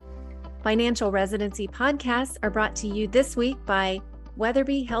Financial Residency podcasts are brought to you this week by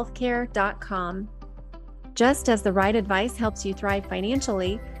WeatherbyHealthcare.com. Just as the right advice helps you thrive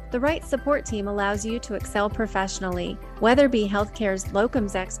financially, the right support team allows you to excel professionally. Weatherby Healthcare's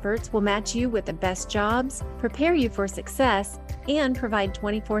locums experts will match you with the best jobs, prepare you for success, and provide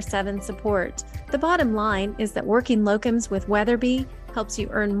 24/7 support. The bottom line is that working locums with Weatherby helps you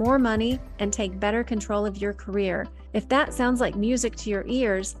earn more money and take better control of your career. If that sounds like music to your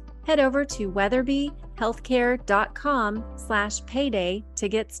ears, head over to weatherbyhealthcare.com/payday to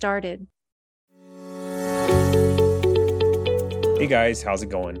get started. Hey guys, how's it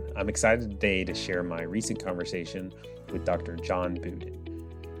going? I'm excited today to share my recent conversation with Dr. John Boot.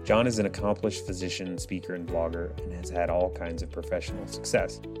 John is an accomplished physician, speaker, and blogger and has had all kinds of professional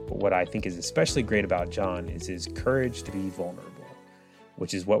success. But what I think is especially great about John is his courage to be vulnerable,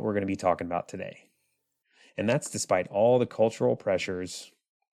 which is what we're going to be talking about today. And that's despite all the cultural pressures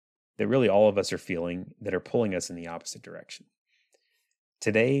that really all of us are feeling that are pulling us in the opposite direction.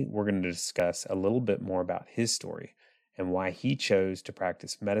 Today, we're going to discuss a little bit more about his story and why he chose to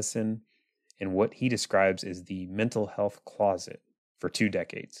practice medicine in what he describes as the mental health closet for 2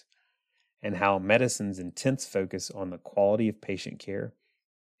 decades, and how medicine's intense focus on the quality of patient care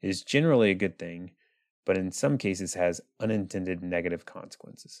is generally a good thing, but in some cases has unintended negative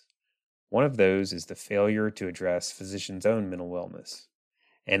consequences. One of those is the failure to address physicians' own mental wellness,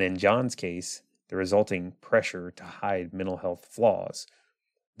 and in John's case, the resulting pressure to hide mental health flaws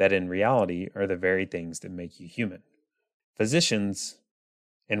that in reality are the very things that make you human. Physicians,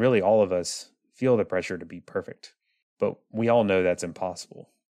 and really all of us, feel the pressure to be perfect, but we all know that's impossible.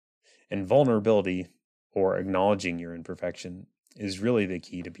 And vulnerability, or acknowledging your imperfection, is really the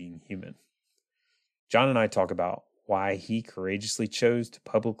key to being human. John and I talk about why he courageously chose to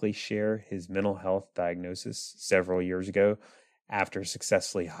publicly share his mental health diagnosis several years ago after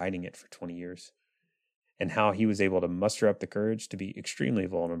successfully hiding it for 20 years, and how he was able to muster up the courage to be extremely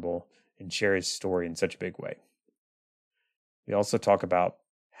vulnerable and share his story in such a big way. We also talk about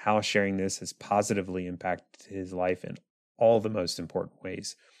how sharing this has positively impacted his life in all the most important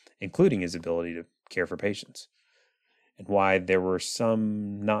ways, including his ability to care for patients, and why there were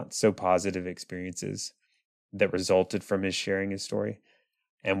some not so positive experiences that resulted from his sharing his story,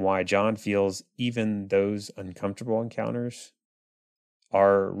 and why John feels even those uncomfortable encounters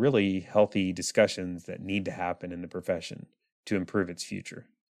are really healthy discussions that need to happen in the profession to improve its future.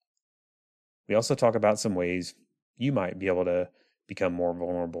 We also talk about some ways you might be able to become more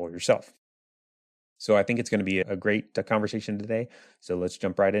vulnerable yourself. So I think it's going to be a great conversation today. So let's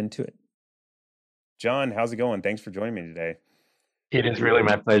jump right into it. John, how's it going? Thanks for joining me today. It is really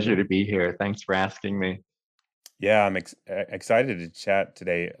my pleasure to be here. Thanks for asking me. Yeah, I'm excited to chat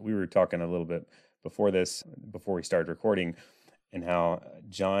today. We were talking a little bit before we started recording, and how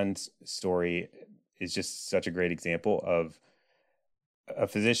John's story is just such a great example of a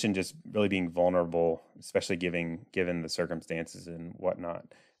physician just really being vulnerable, especially given the circumstances and whatnot.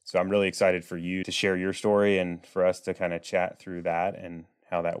 So I'm really excited for you to share your story and for us to kind of chat through that and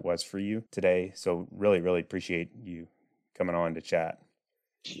how that was for you today. So really, really appreciate you coming on to chat.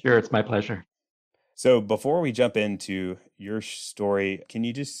 Sure, it's my pleasure. So before we jump into your story, can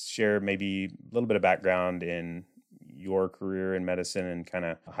you just share maybe a little bit of background in your career in medicine and kind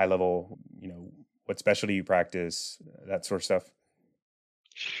of high level, what specialty you practice, that sort of stuff?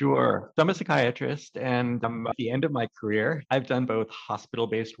 Sure. So I'm a psychiatrist, and at the end of my career, I've done both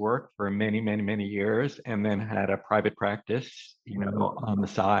hospital-based work for many, many, many years, and then had a private practice, on the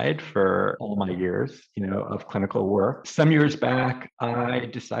side for all my years, of clinical work. Some years back, I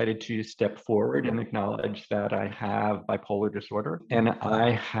decided to step forward and acknowledge that I have bipolar disorder, and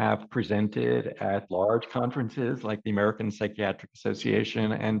I have presented at large conferences like the American Psychiatric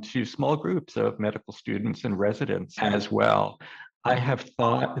Association and to small groups of medical students and residents as well. I have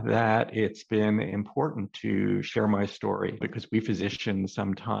thought that it's been important to share my story because we physicians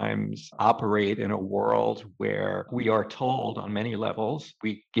sometimes operate in a world where we are told on many levels,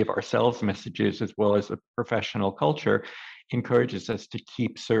 we give ourselves messages as well as the professional culture encourages us to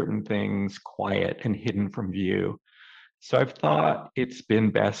keep certain things quiet and hidden from view. So I've thought it's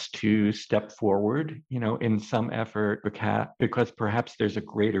been best to step forward, in some effort because perhaps there's a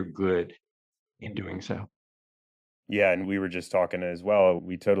greater good in doing so. Yeah, and we were just talking as well.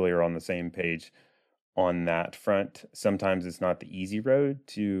 We totally are on the same page on that front. Sometimes it's not the easy road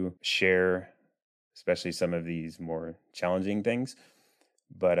to share, especially some of these more challenging things.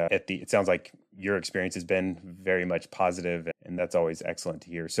 But it sounds like your experience has been very much positive, and that's always excellent to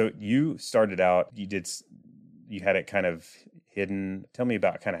hear. So you started out, you had it kind of hidden. Tell me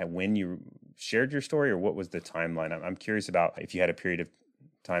about kind of when you shared your story, or what was the timeline? I'm curious about if you had a period of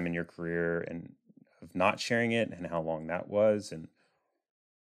time in your career and of not sharing it and how long that was? And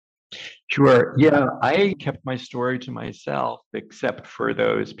Sure. Yeah, I kept my story to myself, except for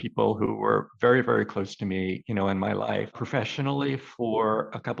those people who were very, very close to me, in my life. Professionally, for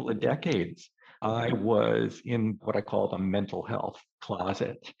a couple of decades, I was in what I call the mental health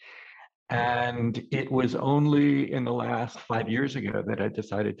closet. And it was only in the last 5 years ago that I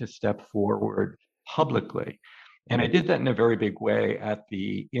decided to step forward publicly. And I did that in a very big way at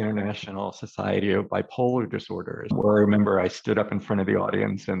the International Society of Bipolar Disorders, where I remember I stood up in front of the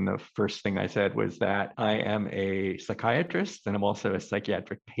audience, and the first thing I said was that I am a psychiatrist and I'm also a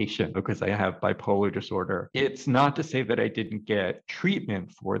psychiatric patient because I have bipolar disorder. It's not to say that I didn't get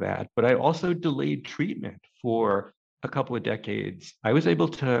treatment for that, but I also delayed treatment for a couple of decades. I was able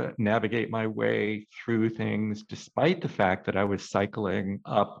to navigate my way through things despite the fact that I was cycling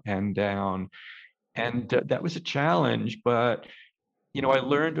up and down. And that was a challenge, but I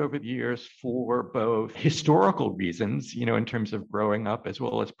learned over the years, for both historical reasons, in terms of growing up, as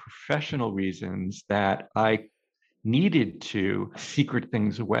well as professional reasons, that I needed to secret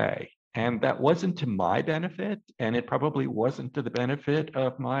things away. And that wasn't to my benefit, and it probably wasn't to the benefit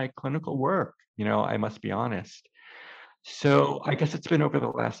of my clinical work. I must be honest. So I guess it's been over the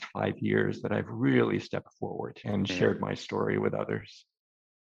last 5 years that I've really stepped forward and Mhm. shared my story with others.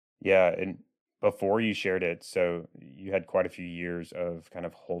 Yeah, and before you shared it, so you had quite a few years of kind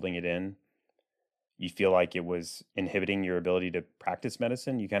of holding it in. You feel like it was inhibiting your ability to practice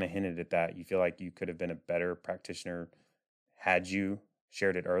medicine? You kind of hinted at that. You feel like you could have been a better practitioner had you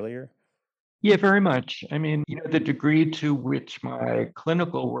shared it earlier? Yeah, very much. I mean, the degree to which my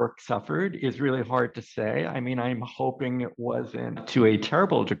clinical work suffered is really hard to say. I mean, I'm hoping it wasn't to a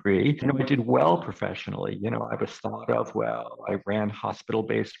terrible degree. I did well professionally. I was thought of well. I ran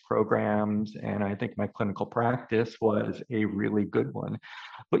hospital-based programs, and I think my clinical practice was a really good one.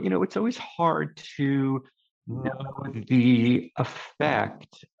 But, it's always hard to know the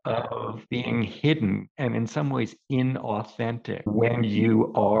effect of being hidden and in some ways inauthentic when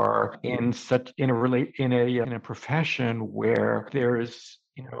you are in a profession where there's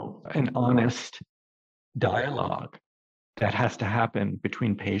an honest dialogue that has to happen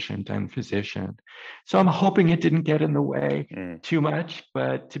between patient and physician. So I'm hoping it didn't get in the way Mm, too much,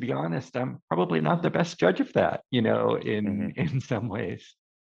 but to be honest, I'm probably not the best judge of that, in mhm. in some ways.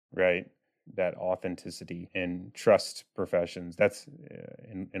 Right. That authenticity and trust professions. That's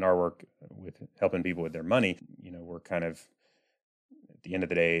in our work with helping people with their money. We're kind of at the end of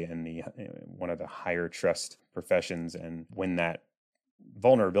the day in the one of the higher trust professions, and when that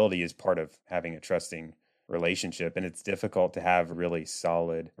vulnerability is part of having a trusting relationship, and it's difficult to have really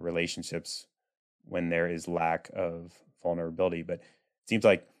solid relationships when there is lack of vulnerability. But it seems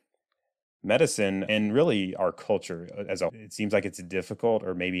like medicine and really our culture as a it seems like it's difficult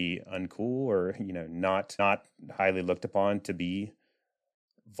or maybe uncool or not highly looked upon to be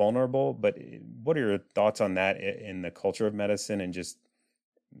vulnerable. But what are your thoughts on that in the culture of medicine and just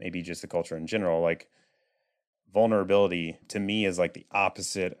maybe just the culture in general? Like vulnerability to me is like the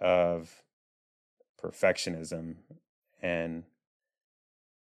opposite of perfectionism, and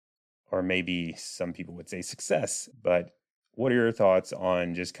or maybe some people would say success. But what are your thoughts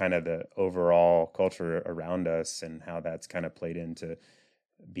on just kind of the overall culture around us and how that's kind of played into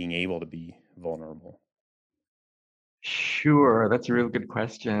being able to be vulnerable? Sure, that's a real good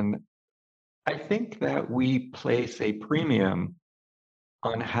question. I think that we place a premium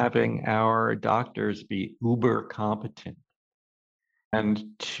on having our doctors be uber competent and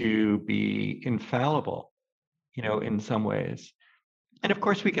to be infallible, in some ways. And of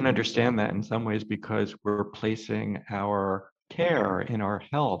course, we can understand that in some ways because we're placing our care and our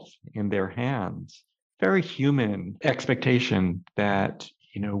health in their hands. Very human expectation that,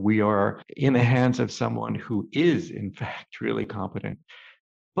 we are in the hands of someone who is, in fact, really competent.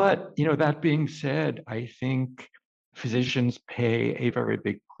 But, that being said, I think physicians pay a very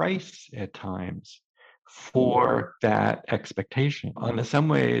big price at times for that expectation. In some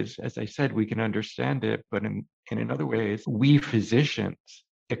ways, as I said, we can understand it, but in other ways, we physicians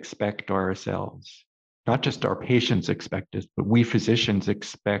expect ourselves, not just our patients expect us, but we physicians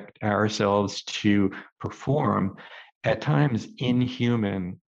expect ourselves to perform at times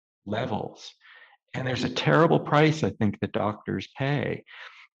inhuman levels. And there's a terrible price, I think, that doctors pay.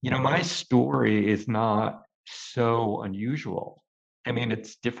 My story is not so unusual. I mean,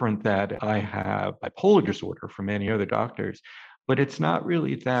 it's different that I have bipolar disorder from many other doctors, but it's not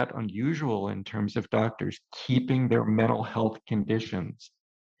really that unusual in terms of doctors keeping their mental health conditions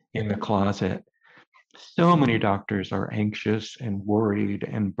in the closet. So many doctors are anxious and worried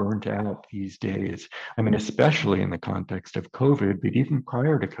and burnt out these days. I mean, especially in the context of COVID, but even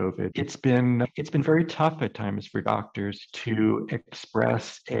prior to COVID, it's been very tough at times for doctors to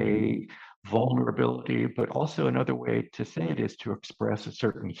express a vulnerability, but also another way to say it is to express a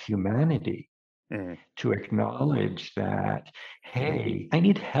certain humanity, Mhm. to acknowledge that, hey, I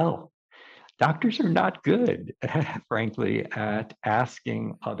need help. Doctors are not good, frankly, at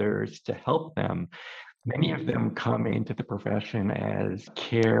asking others to help them. Many of them come into the profession as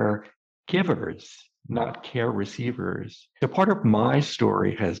caregivers, not care receivers. So part of my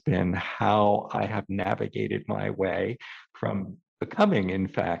story has been how I have navigated my way from becoming, in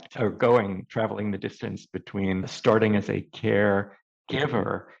fact, or traveling the distance between starting as a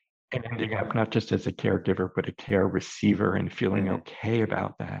caregiver and ending up not just as a caregiver, but a care receiver and feeling Mhm. okay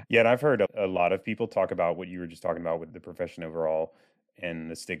about that. Yeah, and I've heard a lot of people talk about what you were just talking about with the profession overall and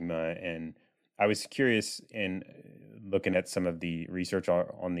the stigma. And I was curious in looking at some of the research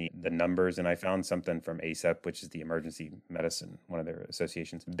on the numbers, and I found something from ACEP, which is the emergency medicine, one of their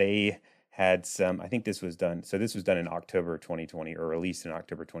associations. They had some, I think this was done. So this was done in October 2020 or released in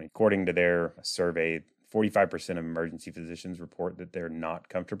October 20. According to their survey, 45% of emergency physicians report that they're not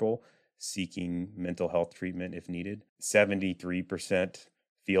comfortable seeking mental health treatment if needed. 73%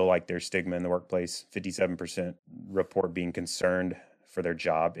 feel like there's stigma in the workplace. 57% report being concerned for their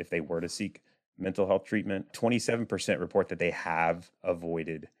job if they were to seek mental health treatment. 27% report that they have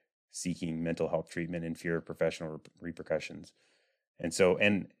avoided seeking mental health treatment in fear of professional repercussions. And so,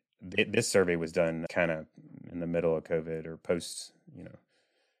 and this survey was done kind of in the middle of COVID or post,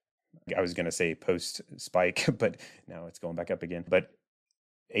 I was going to say post spike, but now it's going back up again. But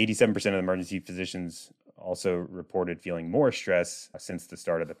 87% of emergency physicians also reported feeling more stress since the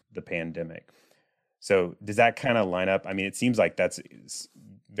start of the pandemic. So does that kind of line up? I mean, it seems like that's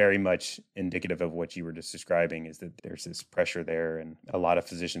very much indicative of what you were just describing, is that there's this pressure there and a lot of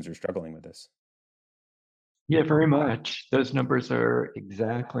physicians are struggling with this. Yeah, very much. Those numbers are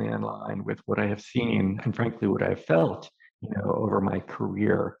exactly in line with what I have seen and frankly what I've felt, over my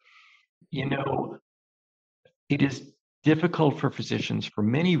career. You know, it is difficult for physicians for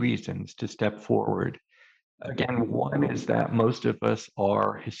many reasons to step forward. Again, one is that most of us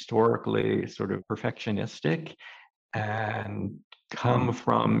are historically sort of perfectionistic and come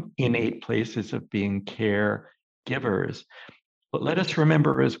from innate places of being caregivers. But let us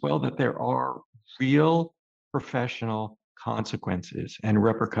remember as well that there are real professional consequences and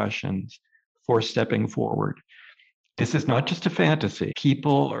repercussions for stepping forward. This is not just a fantasy.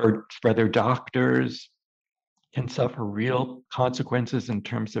 People, or rather doctors, can suffer real consequences in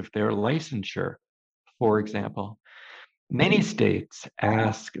terms of their licensure, for example. Many states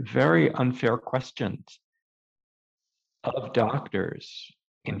ask very unfair questions of doctors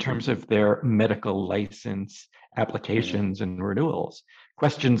in terms of their medical license Mm-hmm. applications and renewals.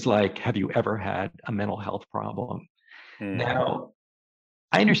 Questions like, have you ever had a mental health problem? Mm. Now,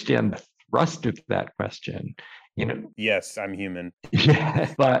 I understand the thrust of that question, you know, Yes, I'm human.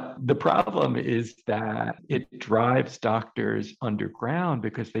 yeah, but the problem is that it drives doctors underground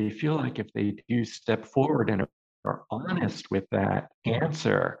because they feel like if they do step forward and are honest with that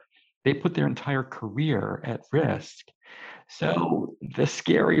answer, they put their entire career at risk. So the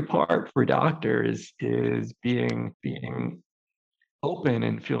scary part for doctors is being open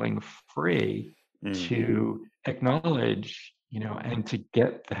and feeling free Mm. to acknowledge, and to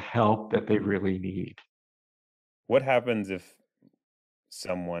get the help that they really need. What happens if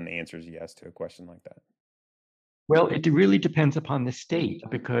someone answers yes to a question like that? Well, it really depends upon the state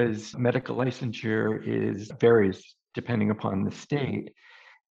because medical licensure is varies depending upon the state.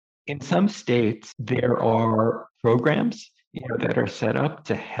 In some states, there are programs, that are set up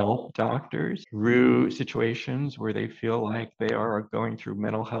to help doctors through situations where they feel like they are going through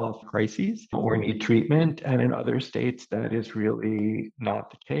mental health crises or need treatment. And in other states, that is really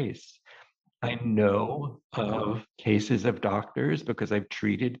not the case. I know of cases of doctors because I've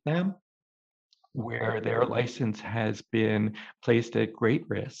treated them where their license has been placed at great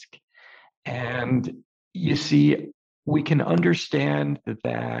risk. And you see, we can understand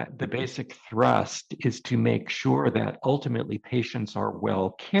that the basic thrust is to make sure that ultimately patients are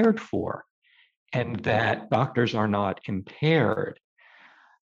well cared for and that doctors are not impaired.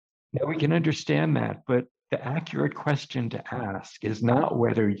 Now, we can understand that, but the accurate question to ask is not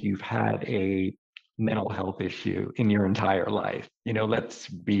whether you've had a mental health issue in your entire life. Let's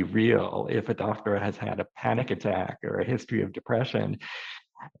be real. If a doctor has had a panic attack or a history of depression,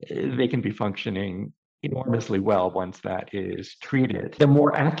 they can be functioning enormously well once that is treated. The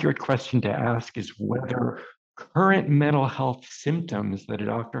more accurate question to ask is whether current mental health symptoms that a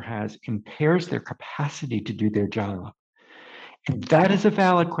doctor has impairs their capacity to do their job? And that is a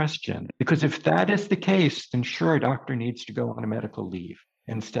valid question, because if that is the case, then sure, a doctor needs to go on a medical leave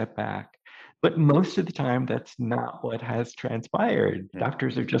and step back. But most of the time, that's not what has transpired.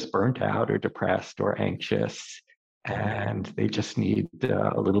 Doctors are just burnt out or depressed or anxious, and they just need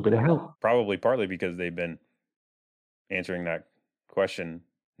a little bit of help. Probably partly because they've been answering that question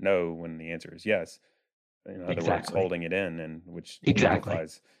no when the answer is yes. In other words, holding it in, and which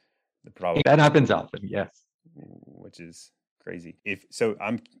amplifies the problem. That happens often, yes. Which is crazy. So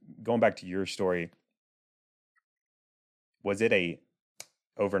I'm going back to your story. Was it a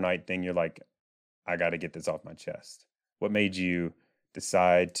overnight thing? You're like, I got to get this off my chest. What made you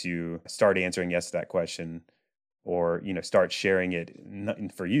decide to start answering yes to that question, or, start sharing it?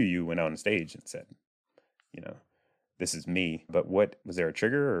 For you went on stage and said, this is me. But was there a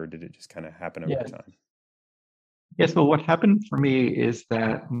trigger, or did it just kind of happen over time? Yes. Well, what happened for me is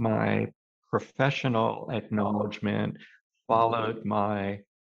that my professional acknowledgement followed my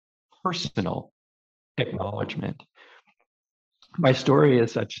personal acknowledgement. My story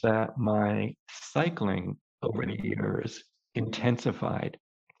is such that my cycling over the years intensified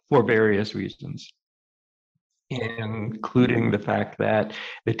for various reasons, including the fact that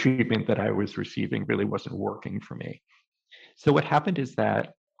the treatment that I was receiving really wasn't working for me. So what happened is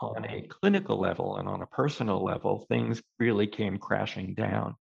that on a clinical level and on a personal level, things really came crashing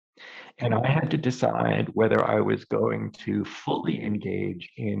down. And I had to decide whether I was going to fully engage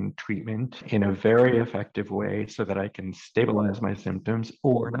in treatment in a very effective way so that I can stabilize my symptoms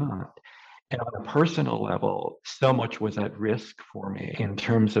or not. And on a personal level, so much was at risk for me in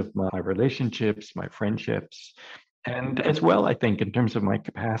terms of my relationships, my friendships, and as well, I think, in terms of my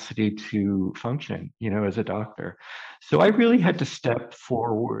capacity to function, as a doctor. So I really had to step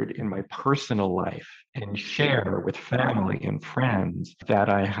forward in my personal life and share with family and friends that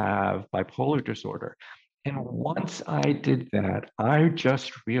I have bipolar disorder. And once I did that, I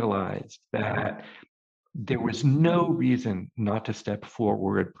just realized that there was no reason not to step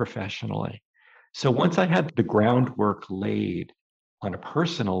forward professionally. So once I had the groundwork laid on a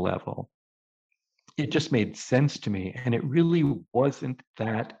personal level, it just made sense to me. And it really wasn't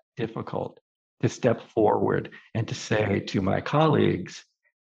that difficult to step forward and to say to my colleagues,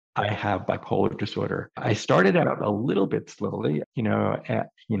 I have bipolar disorder. I started out a little bit slowly,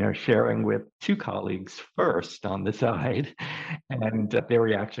 sharing with two colleagues first on the side, and their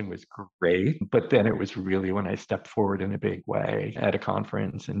reaction was great. But then it was really when I stepped forward in a big way at a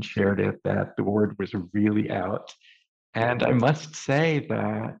conference and shared it that the word was really out. And I must say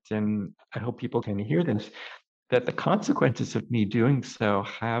that, and I hope people can hear this, that the consequences of me doing so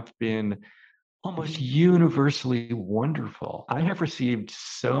have been almost universally wonderful. I have received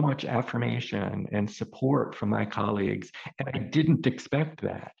so much affirmation and support from my colleagues, and I didn't expect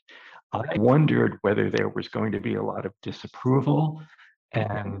that. I wondered whether there was going to be a lot of disapproval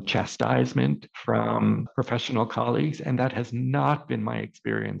and chastisement from professional colleagues, and that has not been my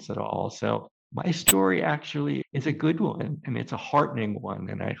experience at all. So my story actually is a good one, and it's a heartening one,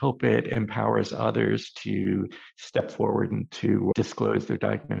 and I hope it empowers others to step forward and to disclose their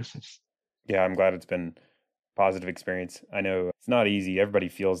diagnosis. Yeah, I'm glad it's been a positive experience. I know it's not easy. Everybody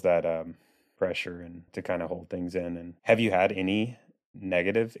feels that pressure and to kind of hold things in. And have you had any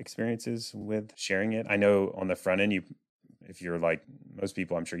negative experiences with sharing it? I know on the front end, if you're like most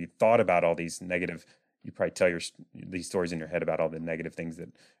people, I'm sure you thought about all these negative. You probably tell these stories in your head about all the negative things that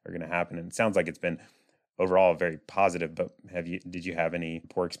are going to happen. And it sounds like it's been overall very positive. But did you have any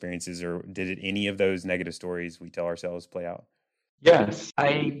poor experiences, or did any of those negative stories we tell ourselves play out? Yes,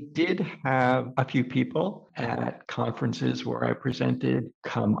 I did have a few people at conferences where I presented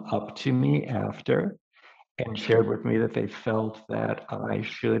come up to me after and shared with me that they felt that I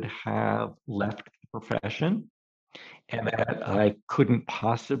should have left the profession and that I couldn't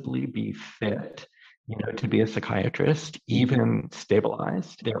possibly be fit, to be a psychiatrist, even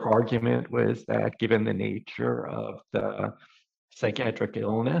stabilized. Their argument was that given the nature of the psychiatric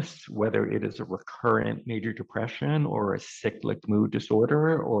illness, whether it is a recurrent major depression or a cyclic mood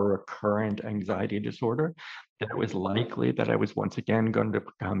disorder or a recurrent anxiety disorder, that it was likely that I was once again going to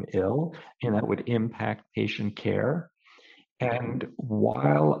become ill and that would impact patient care. And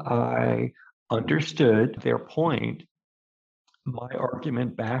while I understood their point, my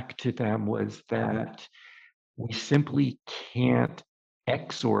argument back to them was that we simply can't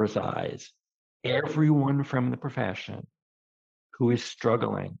exorcise everyone from the profession who is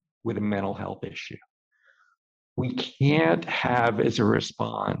struggling with a mental health issue. We can't have as a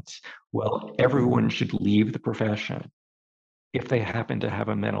response, well, everyone should leave the profession if they happen to have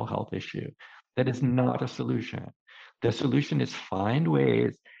a mental health issue. That is not a solution. The solution is find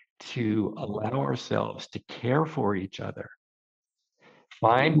ways to allow ourselves to care for each other,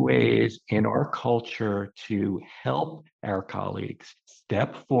 find ways in our culture to help our colleagues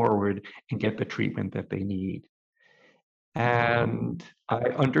step forward and get the treatment that they need. And I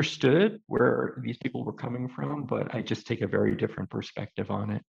understood where these people were coming from, but I just take a very different perspective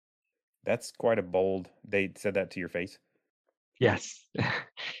on it. That's quite a bold. They said that to your face. Yes.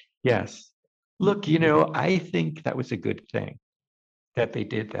 Yes. Look, I think that was a good thing that they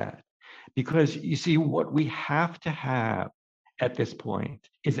did that because you see, what we have to have at this point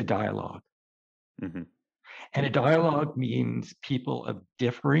is a dialogue. Hmm. And a dialogue means people of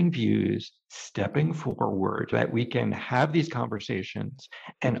differing views stepping forward that we can have these conversations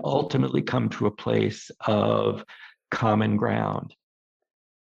and ultimately come to a place of common ground.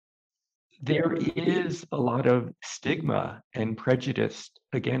 There is a lot of stigma and prejudice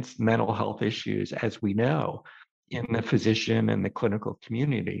against mental health issues, as we know, in the physician and the clinical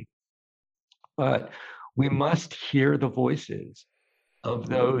community. But we must hear the voices of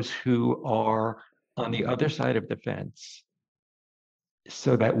those who are on the other side of the fence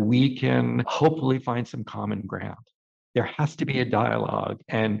so that we can hopefully find some common ground. There has to be a dialogue.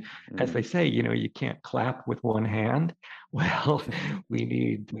 And as they say, you can't clap with one hand. Well, we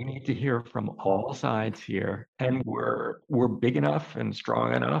need to hear from all sides here. And we're big enough and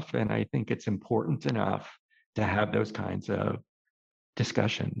strong enough. And I think it's important enough to have those kinds of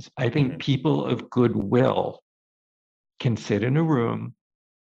discussions. I think people of goodwill can sit in a room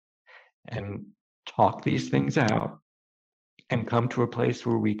and talk these things out and come to a place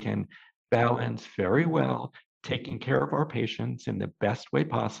where we can balance very well taking care of our patients in the best way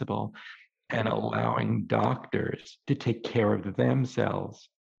possible and allowing doctors to take care of themselves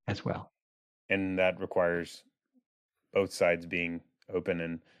as well. And that requires both sides being open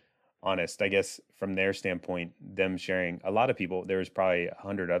and honest. I guess from their standpoint, them sharing, a lot of people, there was probably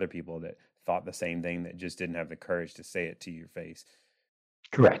 100 other people that thought the same thing that just didn't have the courage to say it to your face.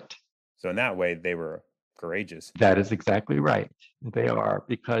 Correct. So in that way, they were courageous. That is exactly right. They are,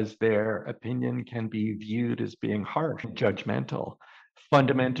 because their opinion can be viewed as being harsh and judgmental.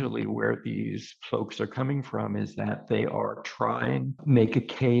 Fundamentally, where these folks are coming from is that they are trying to make a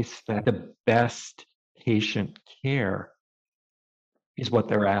case that the best patient care is what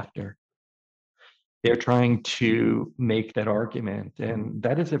they're after. They're trying to make that argument, and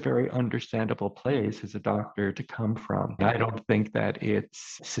that is a very understandable place as a doctor to come from. I don't think that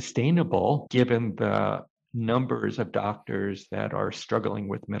it's sustainable given the numbers of doctors that are struggling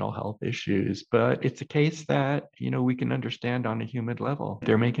with mental health issues, but it's a case that, we can understand on a human level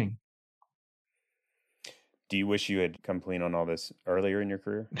they're making. Do you wish you had come clean on all this earlier in your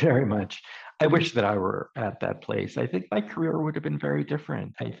career? Very much. I wish that I were at that place. I think my career would have been very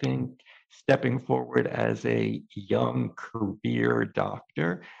different. I think stepping forward as a young career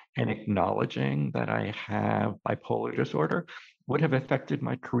doctor and acknowledging that I have bipolar disorder would have affected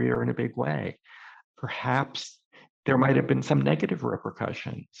my career in a big way. Perhaps there might have been some negative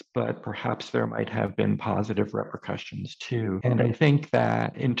repercussions, but perhaps there might have been positive repercussions too. And I think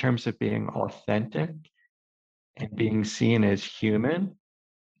that in terms of being authentic and being seen as human,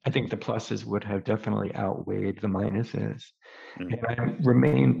 I think the pluses would have definitely outweighed the minuses. Mhm. And I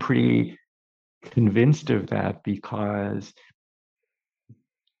remain pretty convinced of that because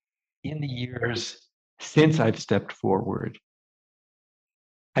in the years since I've stepped forward,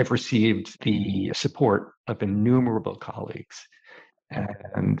 I've received the support of innumerable colleagues.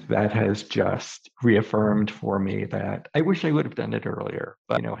 And that has just reaffirmed for me that I wish I would have done it earlier.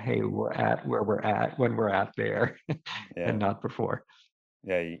 But, hey, we're at where we're at when we're at there Yeah. and not before.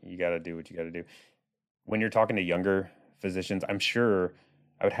 Yeah, you got to do what you got to do. When you're talking to younger physicians, I'm sure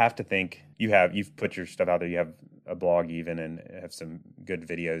I would have to think you've put your stuff out there. You have a blog even and have some good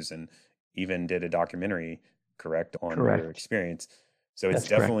videos and even did a documentary, correct, on your Correct. experience. So it's That's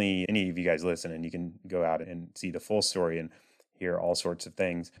correct. definitely any of you guys listen and you can go out and see the full story and hear all sorts of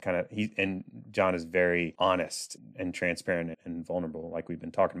things. And John is very honest and transparent and vulnerable, like we've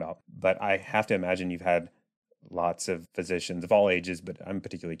been talking about. But I have to imagine you've had lots of physicians of all ages, but I'm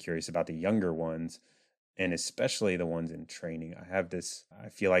particularly curious about the younger ones and especially the ones in training. I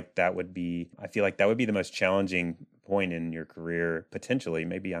feel like that would be the most challenging point in your career, potentially.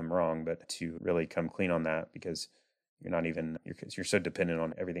 Maybe I'm wrong, but to really come clean on that because you're so dependent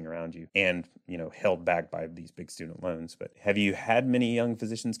on everything around you and, held back by these big student loans. But have you had many young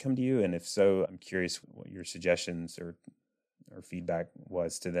physicians come to you? And if so, I'm curious what your suggestions or feedback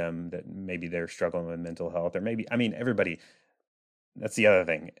was to them that maybe they're struggling with mental health, or maybe, everybody, that's the other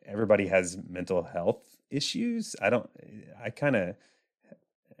thing. Everybody has mental health issues.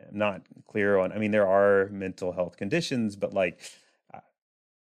 not clear on, I mean, there are mental health conditions, but like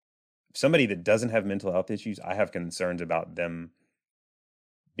somebody that doesn't have mental health issues, I have concerns about them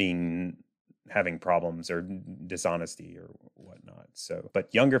having problems or dishonesty or whatnot. So,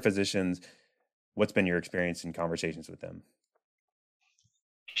 but younger physicians, what's been your experience in conversations with them?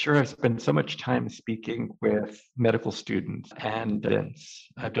 Sure, I've spent so much time speaking with medical students and residents.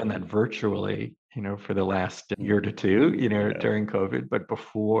 I've done that virtually, for the last year to two, Yeah. during COVID, but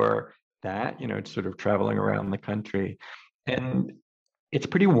before that, it's sort of traveling around the country. And it's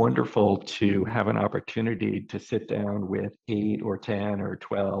pretty wonderful to have an opportunity to sit down with 8 or 10 or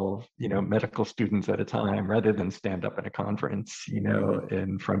 12, medical students at a time, rather than stand up at a conference,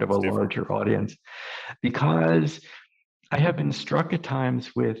 in front of a It's different. larger audience. Because I have been struck at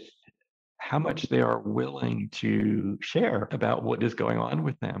times with how much they are willing to share about what is going on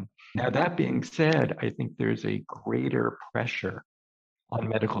with them. Now, that being said, I think there's a greater pressure on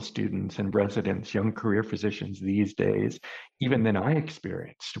medical students and residents, young career physicians these days, even than I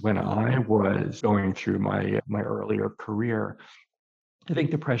experienced when I was going through my earlier career. I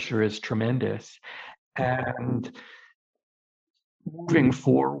think the pressure is tremendous. And moving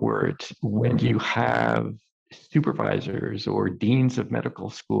forward, when you have supervisors or deans of medical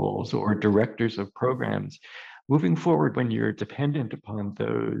schools or directors of programs, moving forward when you're dependent upon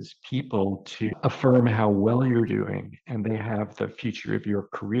those people to affirm how well you're doing and they have the future of your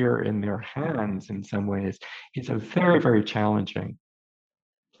career in their hands in some ways, is a very, very challenging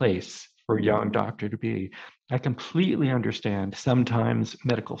place for a young doctor to be. I completely understand sometimes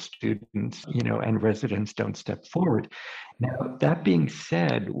medical students, and residents don't step forward. Now, that being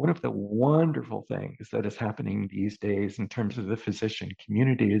said, one of the wonderful things that is happening these days in terms of the physician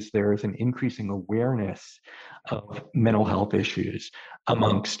community is there is an increasing awareness of mental health issues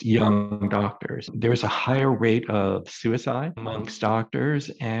amongst young doctors. There's a higher rate of suicide amongst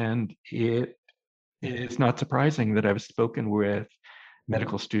doctors, and it is not surprising that I've spoken with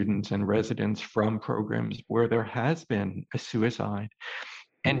medical students and residents from programs where there has been a suicide.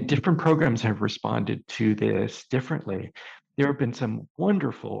 And different programs have responded to this differently. There have been some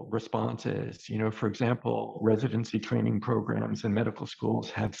wonderful responses. For example, residency training programs and medical schools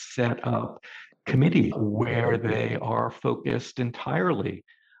have set up committees where they are focused entirely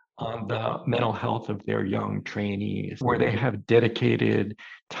on the mental health of their young trainees, where they have dedicated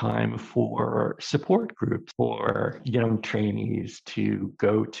time for support groups for young trainees to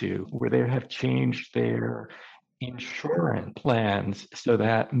go to, where they have changed their insurance plans so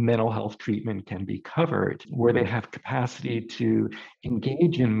that mental health treatment can be covered, where they have capacity to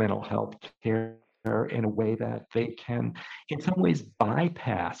engage in mental health care in a way that they can, in some ways,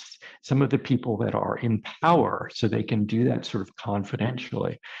 bypass some of the people that are in power so they can do that sort of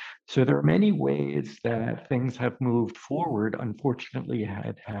confidentially. So there are many ways that things have moved forward. Unfortunately,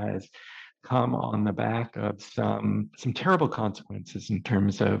 it has come on the back of some terrible consequences in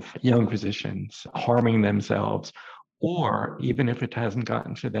terms of young physicians harming themselves, or even if it hasn't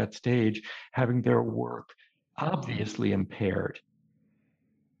gotten to that stage, having their work obviously impaired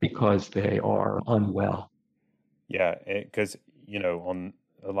because they are unwell. Yeah, because on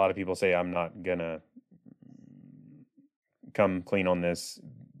a lot of people say I'm not gonna come clean on this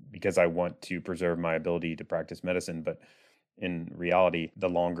because I want to preserve my ability to practice medicine, but in reality, the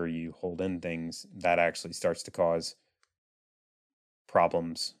longer you hold in things, that actually starts to cause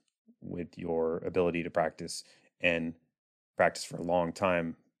problems with your ability to practice and practice for a long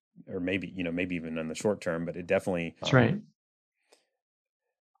time, or maybe even in the short term, but it definitely That's right.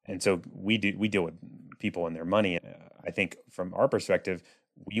 And so we deal with people and their money. I think from our perspective,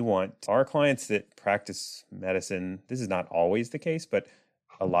 we want our clients that practice medicine. This is not always the case, but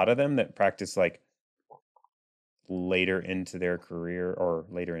a lot of them that practice like later into their career or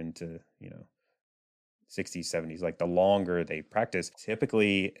later into 60s, 70s, like the longer they practice,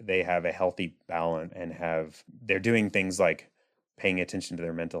 typically they have a healthy balance and they're doing things like paying attention to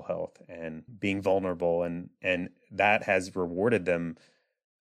their mental health and being vulnerable, and that has rewarded them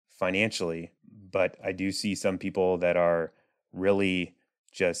financially. But I do see some people that are really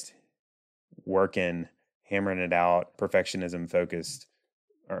just working, hammering it out, perfectionism focused,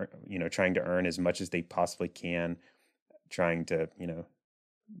 or trying to earn as much as they possibly can, trying to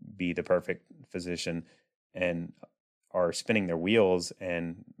be the perfect physician, and are spinning their wheels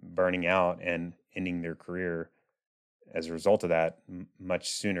and burning out and ending their career as a result of that much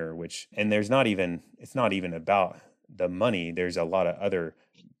sooner. And it's not even about the money. There's a lot of other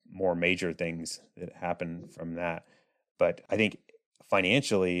more major things that happen from that. But I think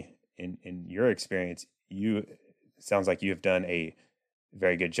financially, in your experience, sounds like you have done a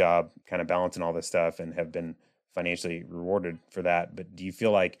very good job kind of balancing all this stuff and have been financially rewarded for that. But do you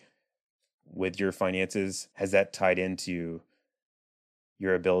feel like with your finances, has that tied into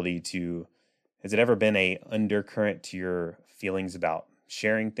your ability to, has it ever been a undercurrent to your feelings about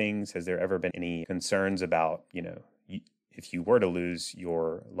sharing things? Has there ever been any concerns about, if you were to lose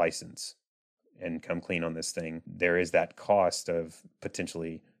your license and come clean on this thing, there is that cost of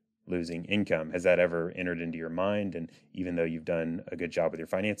potentially losing income. Has that ever entered into your mind? And even though you've done a good job with your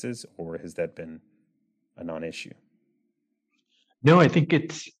finances, or has that been a non-issue? No, I think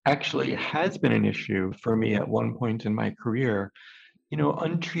it's actually has been an issue for me at one point in my career.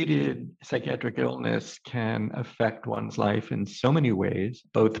 Untreated psychiatric illness can affect one's life in so many ways,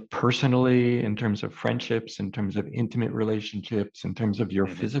 both personally, in terms of friendships, in terms of intimate relationships, in terms of your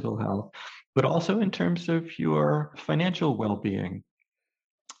Mm-hmm. physical health, but also in terms of your financial well-being.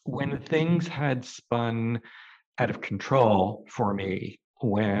 When things had spun out of control for me,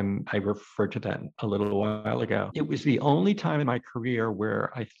 when I referred to that a little while ago, it was the only time in my career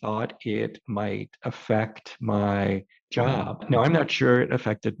where I thought it might affect my job. Now, I'm not sure it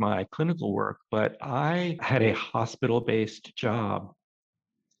affected my clinical work, but I had a hospital-based job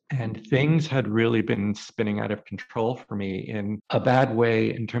and things had really been spinning out of control for me in a bad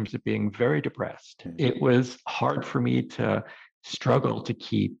way in terms of being very depressed. It was hard for me to struggle to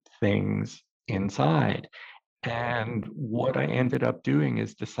keep things inside. And what I ended up doing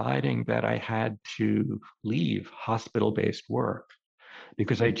is deciding that I had to leave hospital-based work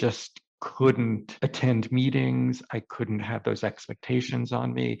because I just couldn't attend meetings. I couldn't have those expectations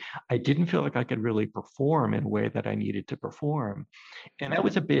on me. I didn't feel like I could really perform in a way that I needed to perform. And that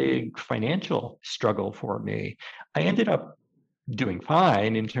was a big financial struggle for me. I ended up doing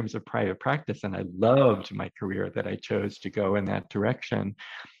fine in terms of private practice, and I loved my career that I chose to go in that direction.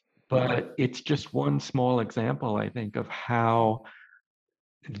 But it's just one small example, I think, of how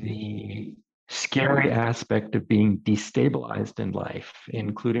the scary aspect of being destabilized in life,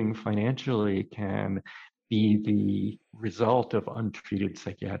 including financially, can be the result of untreated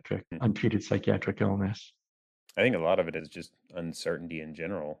psychiatric illness. I think a lot of it is just uncertainty in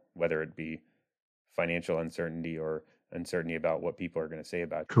general, whether it be financial uncertainty or uncertainty about what people are going to say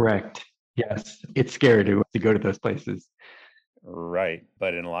about you. Correct. Yes, it's scary to go to those places. Right.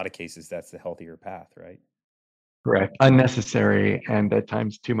 But in a lot of cases, that's the healthier path, right? Correct. Unnecessary and at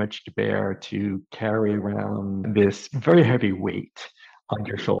times too much to bear to carry around this very heavy weight on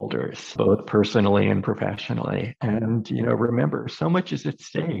your shoulders, both personally and professionally. And, remember, so much is at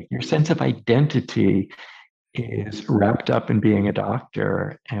stake. Your sense of identity is wrapped up in being a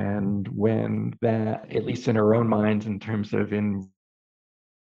doctor. And when that, at least in our own minds, in terms of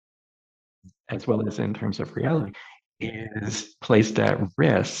as well as in terms of reality, is placed at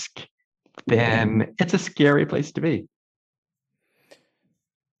risk, then it's a scary place to be.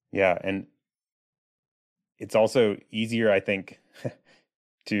 Yeah. And it's also easier, I think,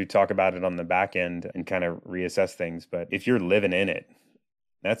 to talk about it on the back end and kind of reassess things. But if you're living in it,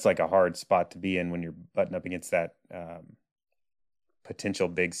 that's like a hard spot to be in when you're butting up against that potential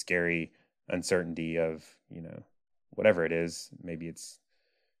big, scary uncertainty of, whatever it is. Maybe it's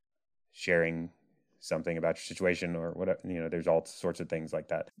sharing something about your situation or whatever, there's all sorts of things like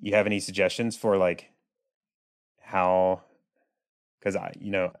that. You have any suggestions for like how, because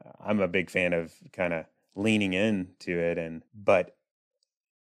I'm a big fan of kind of leaning into it, but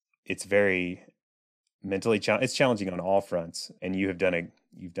it's very mentally it's challenging on all fronts, and you've done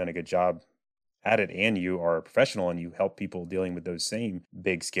a good job at it, and you are a professional and you help people dealing with those same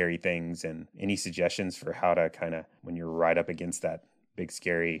big scary things. And any suggestions for how to kind of, when you're right up against that big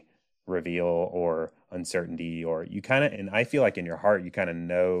scary reveal or uncertainty, or you kind of, and I feel like in your heart you kind of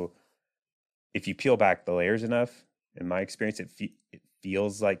know, if you peel back the layers enough, in my experience, it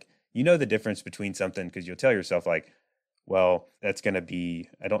feels like the difference between something, because you'll tell yourself like, well, that's going to be,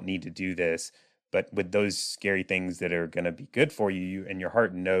 I don't need to do this. But with those scary things that are going to be good for you, you and your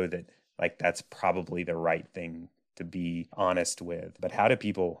heart know that like that's probably the right thing to be honest with. But how do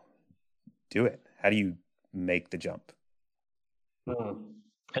people do it? How do you make the jump?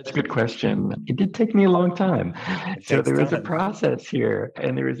 That's a good question. It did take me a long time. So there is a process here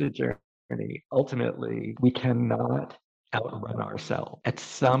and there is a journey. Ultimately, we cannot outrun ourselves. At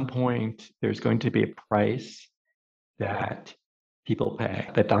some point, there's going to be a price that people pay,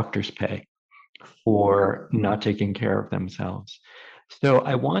 that doctors pay for not taking care of themselves. So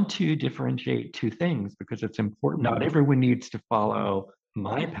I want to differentiate two things because it's important. Not everyone needs to follow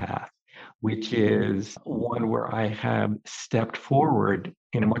my path, which is one where I have stepped forward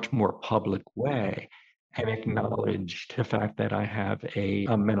in a much more public way and acknowledged the fact that I have a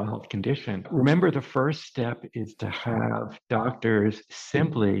mental health condition. Remember, the first step is to have doctors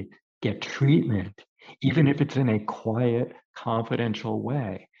simply get treatment even if it's in a quiet, confidential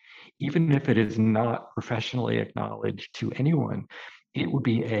way, even if it is not professionally acknowledged to anyone. It would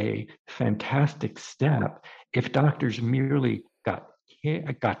be a fantastic step if doctors merely got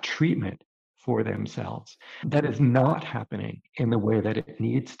treatment for themselves. That is not happening in the way that it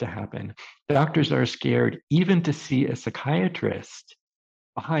needs to happen. Doctors are scared even to see a psychiatrist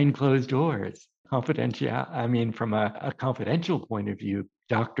behind closed doors. From a confidential point of view,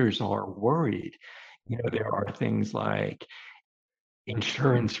 doctors are worried. There are things like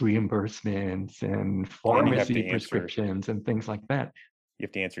insurance reimbursements and And you have to pharmacy answer prescriptions and things like that. you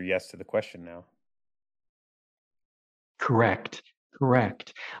have to answer yes to the question now. Correct,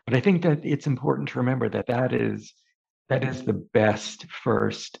 correct. But I think that it's important to remember that that is the best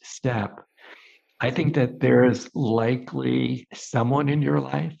first step. I think that there's likely someone in your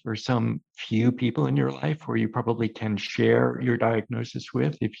life or some few people in your life where you probably can share your diagnosis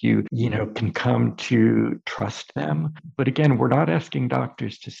with if you can come to trust them. But again, we're not asking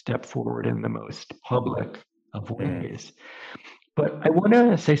doctors to step forward in the most public of ways. But I want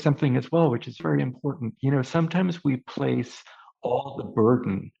to say something as well, which is very important. Sometimes we place all the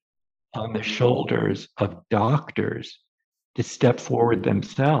burden on the shoulders of doctors to step forward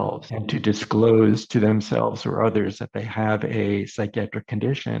themselves and to disclose to themselves or others that they have a psychiatric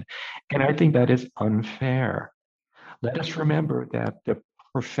condition. And I think that is unfair. Let us remember that the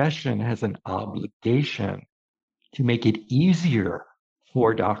profession has an obligation to make it easier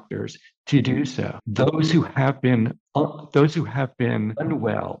for doctors to do so. Those who have been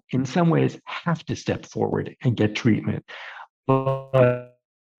unwell in some ways have to step forward and get treatment. But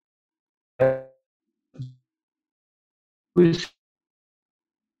those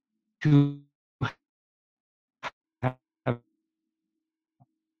who have to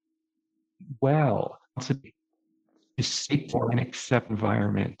seek for an accept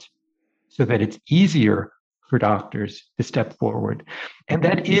environment so that it's easier for doctors to step forward. And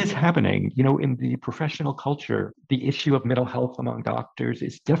that is happening. In the professional culture, the issue of mental health among doctors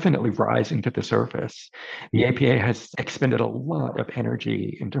is definitely rising to the surface. The APA has expended a lot of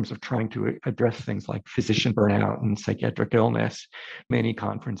energy in terms of trying to address things like physician burnout and psychiatric illness. Many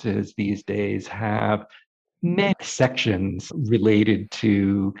conferences these days have many sections related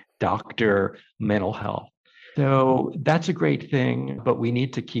to doctor mental health. So that's a great thing, but we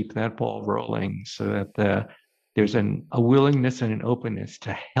need to keep that ball rolling so that there's a willingness and an openness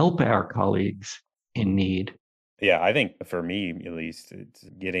to help our colleagues in need. Yeah, I think for me, at least, it's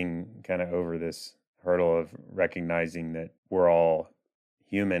getting kind of over this hurdle of recognizing that we're all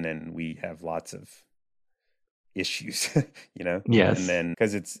human and we have lots of issues, Yes. And then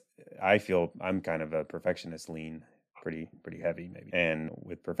because I feel I'm kind of a perfectionist lean pretty heavy maybe. And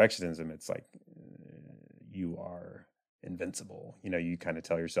with perfectionism, it's like you are invincible. You kind of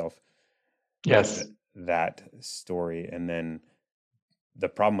tell yourself Yes. that story. And then the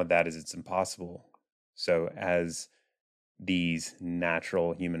problem with that is it's impossible. So as these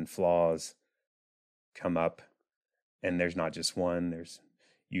natural human flaws come up, and there's not just one,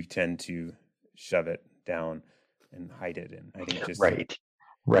 you tend to shove it down and hide it. And I think just right,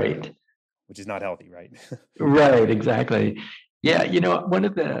 which is not healthy, right? Right, exactly. Yeah, one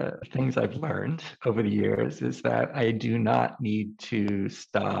of the things I've learned over the years is that I do not need to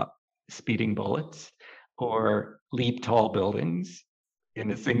stop speeding bullets or leap tall buildings in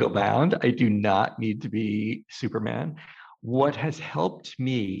a single bound. I do not need to be Superman. What has helped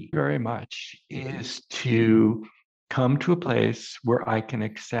me very much is to come to a place where I can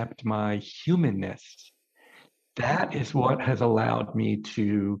accept my humanness. That is what has allowed me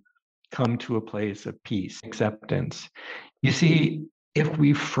to come to a place of peace, acceptance. You see, if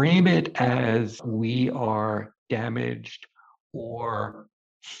we frame it as we are damaged or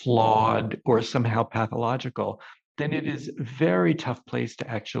flawed or somehow pathological, then it is a very tough place to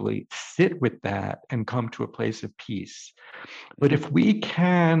actually sit with that and come to a place of peace. But if we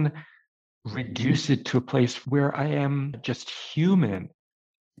can reduce it to a place where I am just human,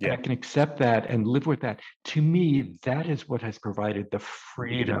 and I can accept that and live with that, to me, that is what has provided the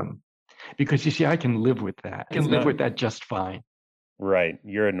freedom. Because you see, I can live with that. I can live with that just fine. Right.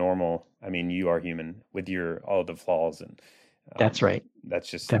 You're a normal, you are human with all the flaws. And that's right.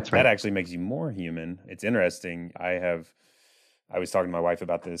 That actually makes you more human. It's interesting. I was talking to my wife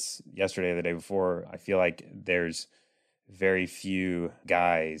about this yesterday or the day before. I feel like there's very few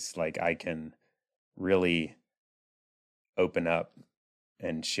guys like I can really open up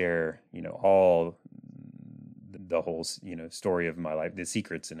and share, all the whole, story of my life, the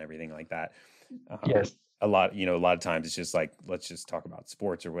secrets and everything like that. Yes. A lot of times it's just like, let's just talk about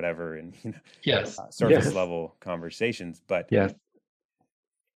sports or whatever. And, yes. surface level conversations, but yes.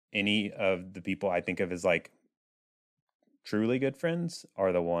 any of the people I think of as like truly good friends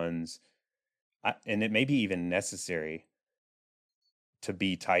are the ones, and it may be even necessary to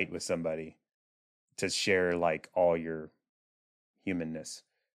be tight with somebody, to share like all your humanness,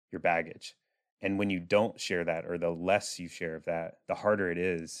 your baggage. And when you don't share that, or the less you share of that, the harder it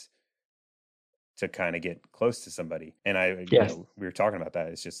is to kind of get close to somebody. And Yes. We were talking about that.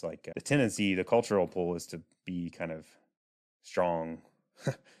 It's just like the tendency, the cultural pull is to be kind of strong,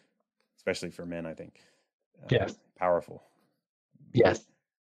 especially for men, I think. Yes. Powerful. Yes.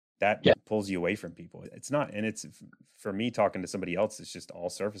 That Yeah. pulls you away from people. It's not, and it's for me talking to somebody else, it's just all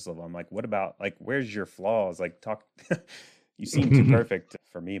surface level. I'm like, what about, like, where's your flaws? Like, talk, you seem too perfect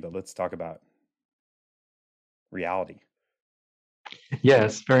for me, but let's talk about reality.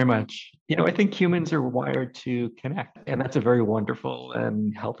 Yes, very much. I think humans are wired to connect, and that's a very wonderful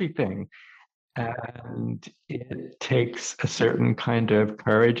and healthy thing. And it takes a certain kind of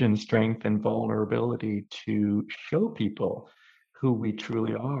courage and strength and vulnerability to show people who we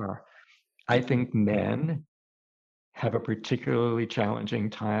truly are. I think men have a particularly challenging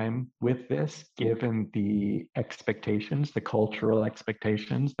time with this, given the expectations, the cultural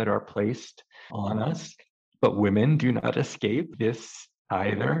expectations that are placed on us. But women do not escape this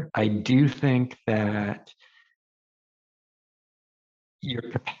either. I do think that your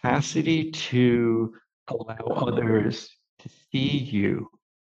capacity to allow others to see you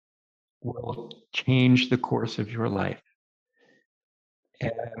will change the course of your life.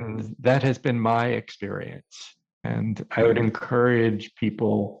 And that has been my experience. And I would encourage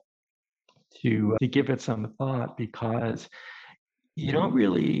people to give it some thought, because you don't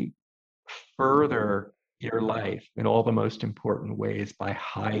really further your life in all the most important ways by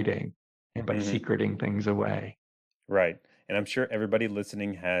hiding and by secreting things away. Right. And I'm sure everybody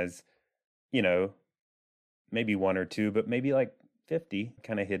listening has, maybe one or two, but maybe like 50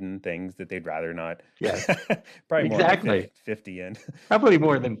 kind of hidden things that they'd rather not. Yes. Probably exactly. more than 50 in. Probably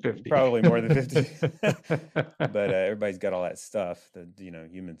more than 50. Probably more than 50. But everybody's got all that stuff, the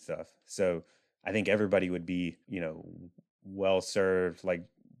human stuff. So I think everybody would be, well served, like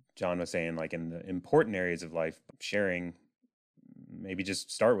John was saying, like in the important areas of life, sharing. Maybe just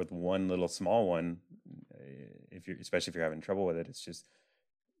start with one little small one. Especially if you're having trouble with it, it's just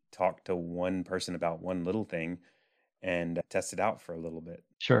talk to one person about one little thing and test it out for a little bit.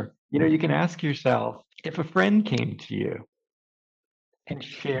 Sure. You can ask yourself, if a friend came to you and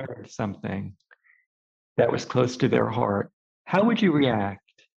shared something that was close to their heart, how would you react?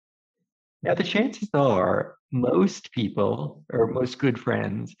 Now, the chances are most people, or most good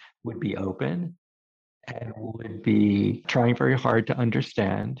friends, would be open and would be trying very hard to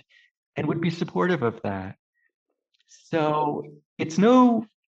understand and would be supportive of that. So it's no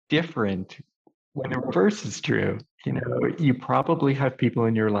different when the reverse is true. You probably have people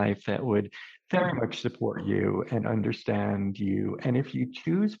in your life that would very much support you and understand you. And if you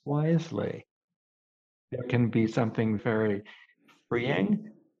choose wisely, there can be something very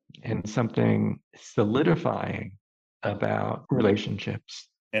freeing and something solidifying about relationships.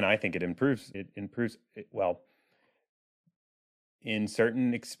 And I think it improves. Well, in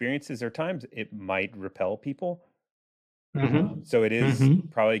certain experiences or times, it might repel people. So it is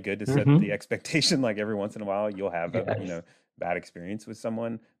probably good to set the expectation, like every once in a while you'll have a bad experience with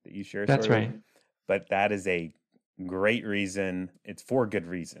someone that you share a story That's right. with. But that is a great reason. It's for good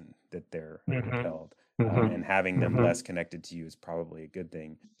reason that they're repelled. And having them less connected to you is probably a good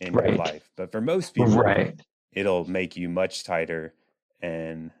thing in your life. But for most people, it'll make you much tighter.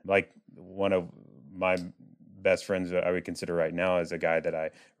 And like one of my best friends that I would consider right now is a guy that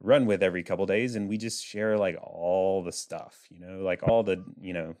I run with every couple days, and we just share like all the stuff, like all the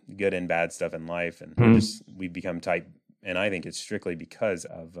good and bad stuff in life, and we become tight. And I think it's strictly because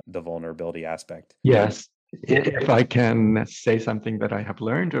of the vulnerability aspect. Yes. If I can say something that I have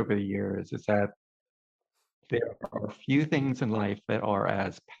learned over the years, is that there are few things in life that are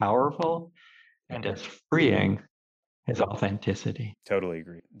as powerful and as freeing as authenticity. Totally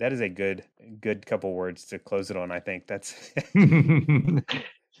agree. That is a good couple words to close it on. I think that's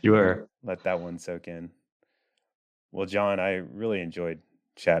Sure. Let that one soak in. Well, John, I really enjoyed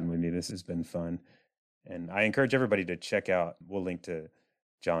chatting with you. This has been fun. And I encourage everybody to check out, we'll link to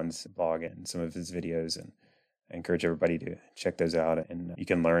John's blog and some of his videos, and I encourage everybody to check those out. And you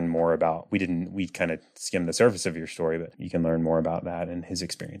can learn more about, we kind of skimmed the surface of your story, but you can learn more about that and his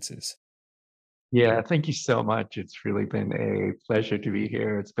experiences. Yeah, thank you so much. It's really been a pleasure to be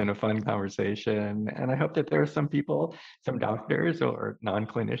here. It's been a fun conversation. And I hope that there are some people, some doctors or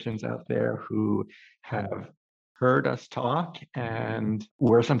non-clinicians out there who have heard us talk and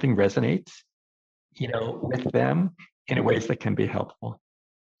where something resonates, with them in ways that can be helpful.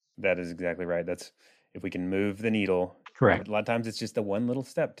 That is exactly right. That's if we can move the needle. Correct. A lot of times it's just the one little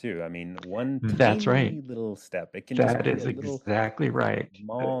step too. I mean, one That's right. teeny little step. It can just That be is a little exactly right.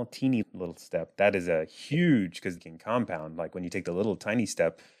 small, teeny little step. That is a huge because it can compound. Like when you take the little tiny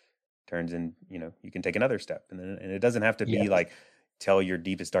step, turns in, you can take another step. And it doesn't have to be Yes, like tell your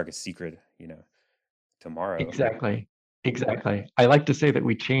deepest, darkest secret, tomorrow. exactly. Exactly. I like to say that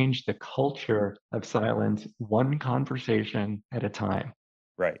we change the culture of silence one conversation at a time.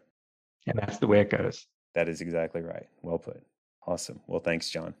 Right. And that's the way it goes. That is exactly right. Well put. Awesome. Well, thanks,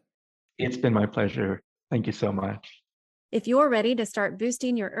 John. It's been my pleasure. Thank you so much. If you're ready to start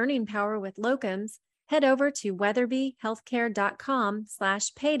boosting your earning power with locums, head over to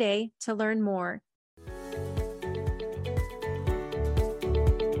weatherbyhealthcare.com/payday to learn more.